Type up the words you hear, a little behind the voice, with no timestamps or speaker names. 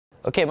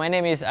Okay, my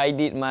name is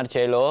Aidit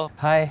Marcello.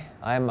 Hi,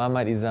 I'm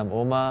Ahmad Izam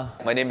Omar.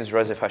 My name is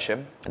Razif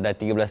Hashim. Dah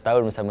 13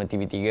 tahun bersama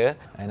TV3.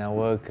 And I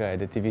work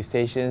at the TV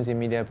stations in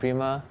Media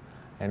Prima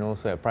and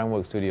also at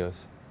Primework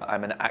Studios.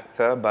 I'm an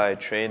actor by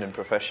trade and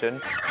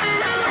profession.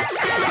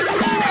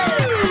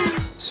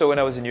 So when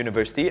I was in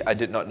university, I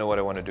did not know what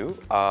I want to do.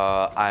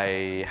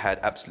 I had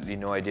absolutely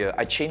no idea.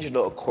 I changed a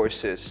lot of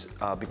courses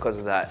because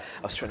of that.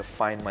 I was trying to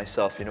find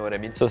myself, you know what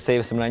I mean? So saya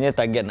sebenarnya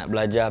target nak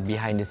belajar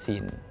behind the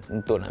scene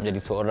untuk nak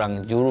menjadi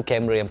seorang juru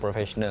kamera yang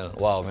profesional.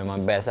 Wow,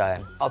 memang best lah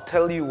kan? I'll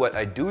tell you what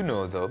I do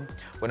know though.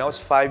 When I was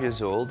 5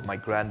 years old,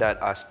 my granddad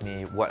asked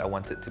me what I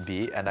wanted to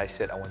be, and I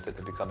said I wanted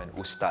to become an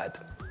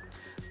ustad,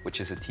 which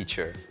is a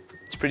teacher.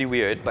 It's pretty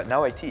weird, but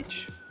now I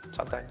teach.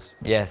 Sometimes.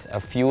 Yes,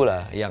 a few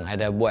lah yang I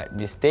dah buat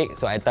mistake,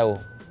 so I tahu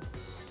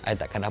I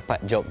takkan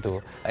dapat job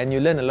tu. And you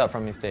learn a lot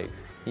from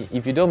mistakes.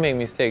 If you don't make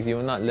mistakes, you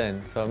will not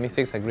learn. So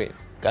mistakes are great.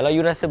 Kalau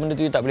you rasa benda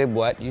tu you tak boleh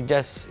buat, you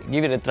just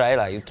give it a try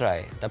lah, you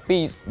try.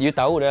 Tapi you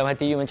tahu dalam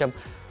hati you macam,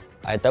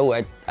 I tahu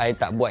I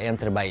tak buat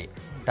yang terbaik.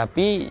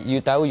 Tapi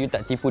you tahu you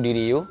tak tipu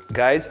diri you.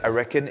 Guys, I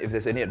reckon if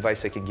there's any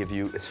advice I can give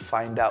you is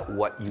find out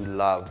what you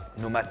love.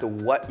 No matter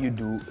what you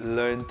do,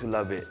 learn to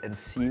love it and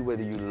see whether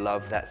you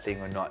love that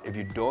thing or not. If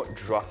you don't,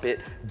 drop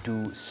it,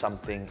 do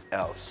something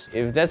else.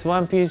 If that's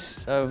one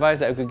piece of advice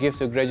that I could give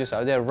to graduates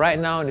out there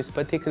right now in this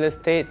particular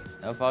state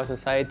of our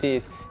society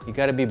is you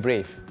gotta be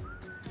brave.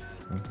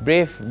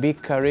 Brave, be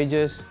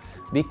courageous,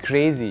 be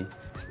crazy,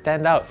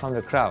 stand out from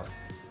the crowd.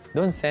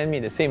 Don't send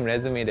me the same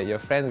resume that your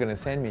friend's gonna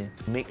send me.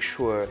 Make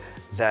sure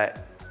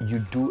that you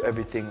do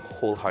everything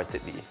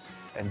wholeheartedly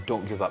and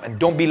don't give up and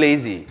don't be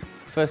lazy.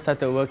 First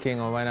started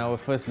working or when I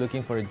was first looking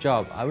for a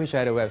job, I wish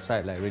I had a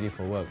website like Ready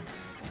for Work.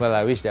 Well,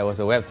 I wish there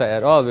was a website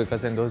at all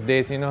because in those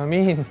days, you know what I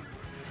mean?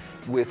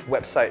 With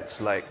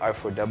websites like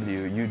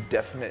R4W, you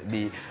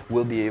definitely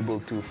will be able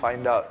to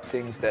find out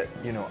things that,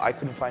 you know, I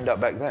couldn't find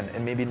out back then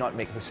and maybe not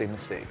make the same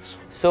mistakes.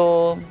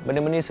 So,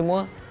 benda-benda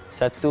semua,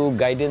 satu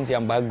guidance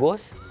yang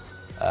bagus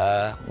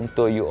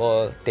untuk you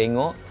all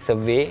tengok,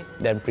 survey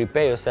dan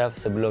prepare yourself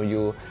sebelum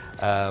you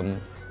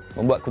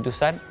membuat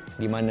keputusan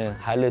di mana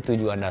hala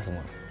tuju anda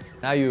semua.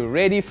 Now you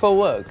ready for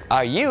work?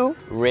 Are you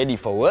ready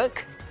for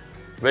work?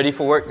 Ready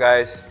for work,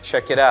 guys.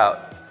 Check it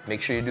out.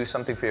 Make sure you do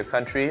something for your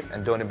country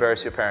and don't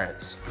embarrass your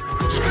parents.